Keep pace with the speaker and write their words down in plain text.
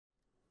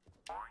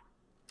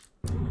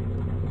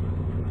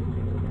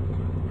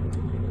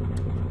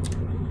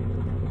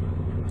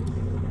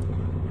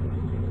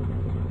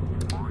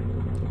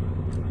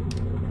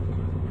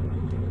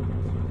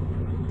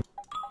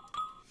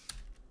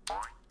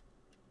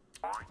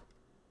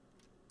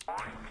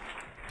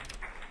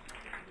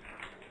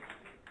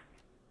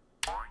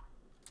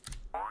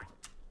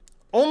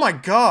Oh my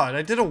god,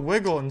 I did a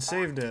wiggle and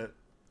saved it.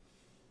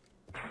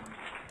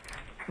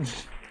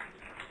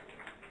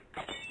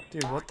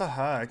 Dude, what the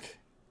heck?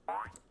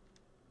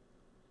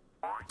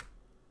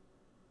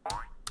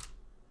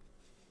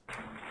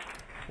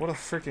 What a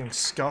freaking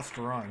scuffed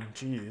run,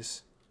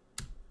 jeez.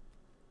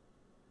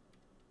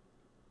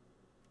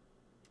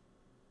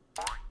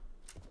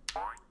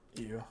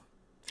 Ew.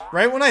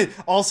 Right when I,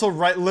 also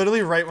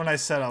literally right when I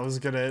said I was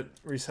good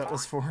at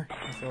resetless 4,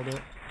 I failed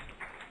it.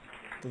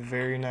 The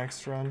very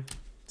next run.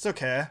 It's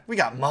okay, we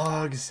got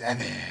Mug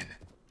 7.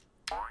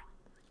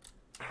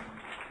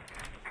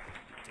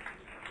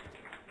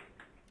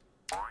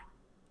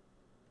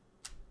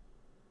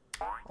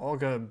 All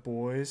good,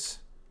 boys.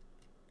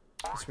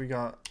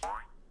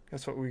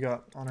 Guess what we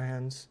got on our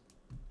hands?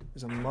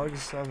 There's a Mug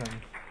 7.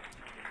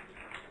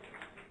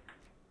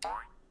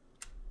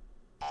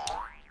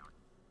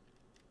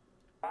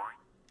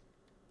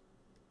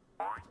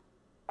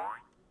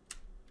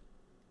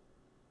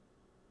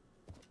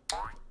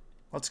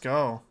 Let's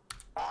go.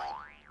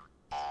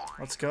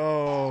 Let's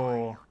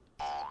go.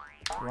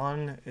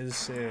 Run is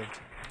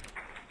saved.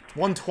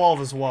 112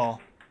 as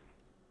well.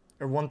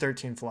 Or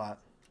 113 flat.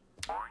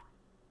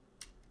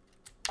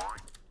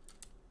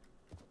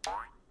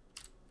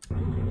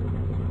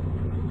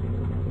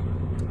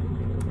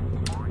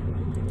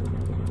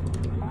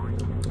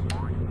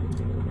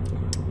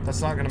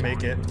 That's not gonna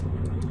make it.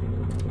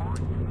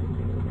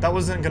 That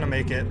wasn't gonna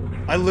make it.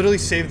 I literally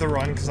saved the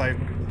run because I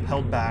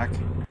held back.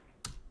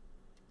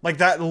 Like,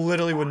 that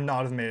literally would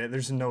not have made it.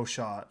 There's no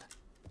shot.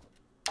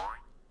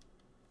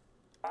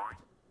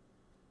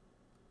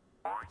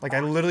 Like, I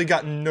literally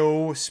got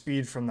no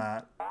speed from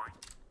that.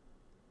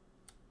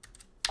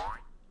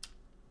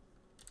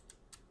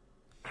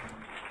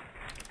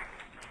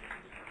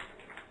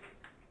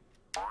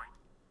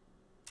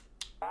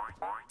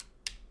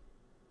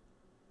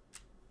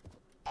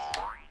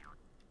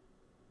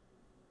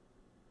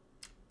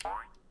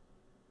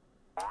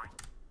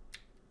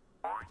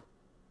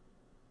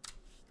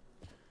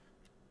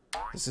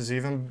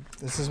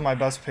 This is my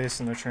best pace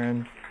in the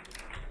train.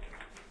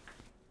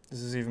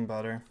 This is even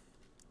better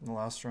than the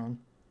last run.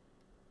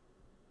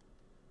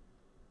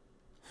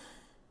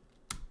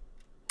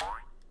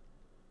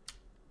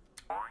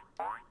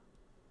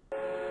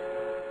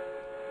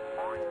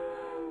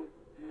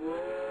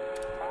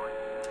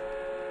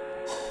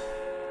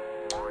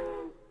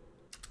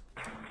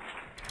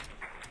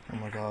 Oh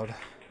my god.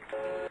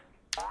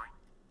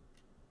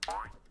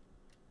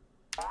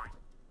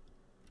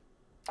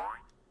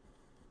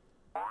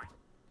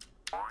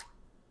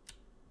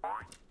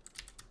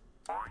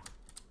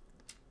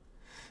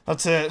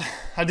 That's it.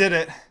 I did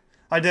it.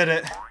 I did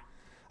it.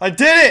 I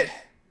did it!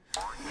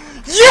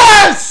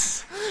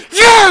 Yes!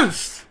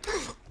 Yes!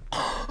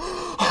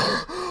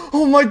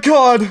 Oh my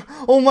god.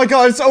 Oh my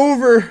god, it's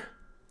over.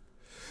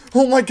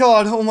 Oh my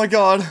god. Oh my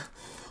god.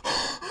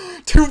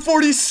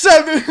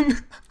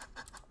 247!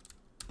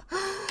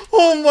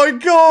 Oh my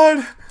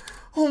god.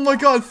 Oh my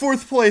god,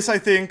 4th place, I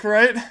think,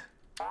 right?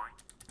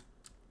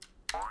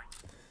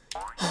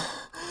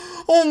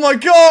 Oh my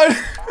god!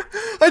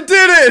 I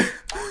did it!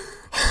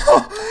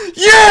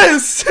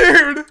 Yes,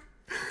 dude!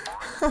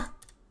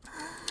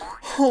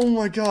 Oh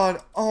my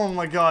god. Oh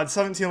my god.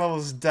 17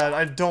 levels dead.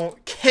 I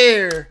don't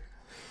care.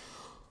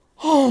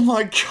 Oh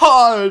my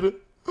god.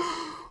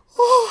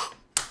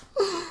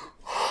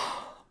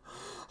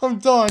 I'm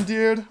done,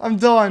 dude. I'm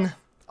done.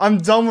 I'm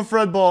done with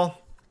Red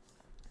Ball.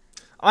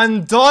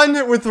 I'm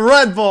done with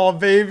Red Ball,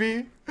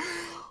 baby.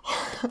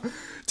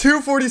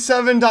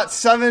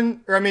 247.7,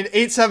 or I mean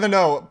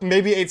 870,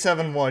 maybe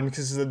 871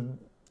 because the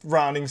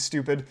rounding's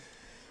stupid.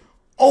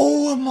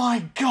 Oh my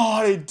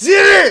god, I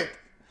did it!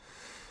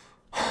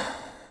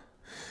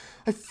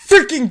 I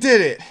freaking did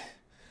it!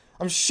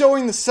 I'm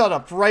showing the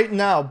setup right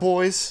now,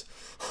 boys.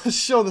 Let's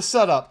show the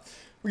setup.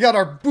 We got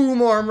our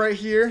boom arm right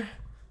here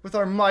with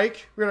our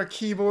mic. We got our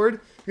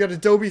keyboard. We got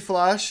Adobe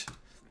Flash.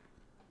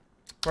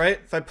 Right?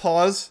 If I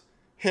pause,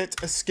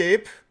 hit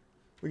escape.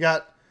 We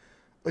got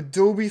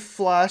Adobe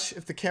Flash.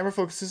 If the camera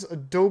focuses,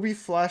 Adobe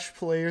Flash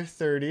Player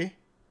 30.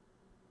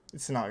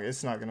 It's not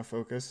gonna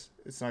focus.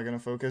 It's not gonna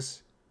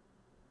focus.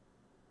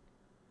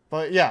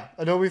 But yeah,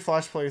 Adobe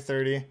Flash Player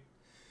 30.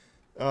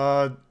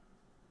 Yeah.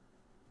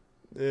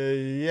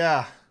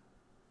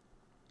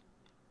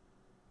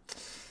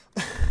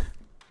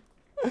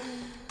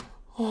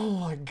 Oh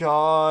my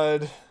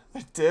god.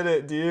 I did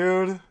it,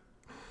 dude.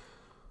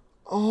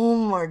 Oh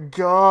my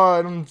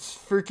god, I'm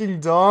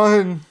freaking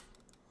done.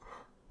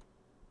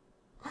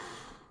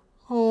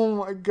 Oh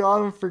my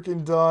god, I'm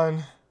freaking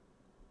done.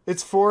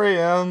 It's 4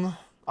 a.m.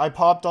 I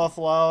popped off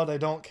loud, I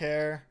don't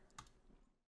care.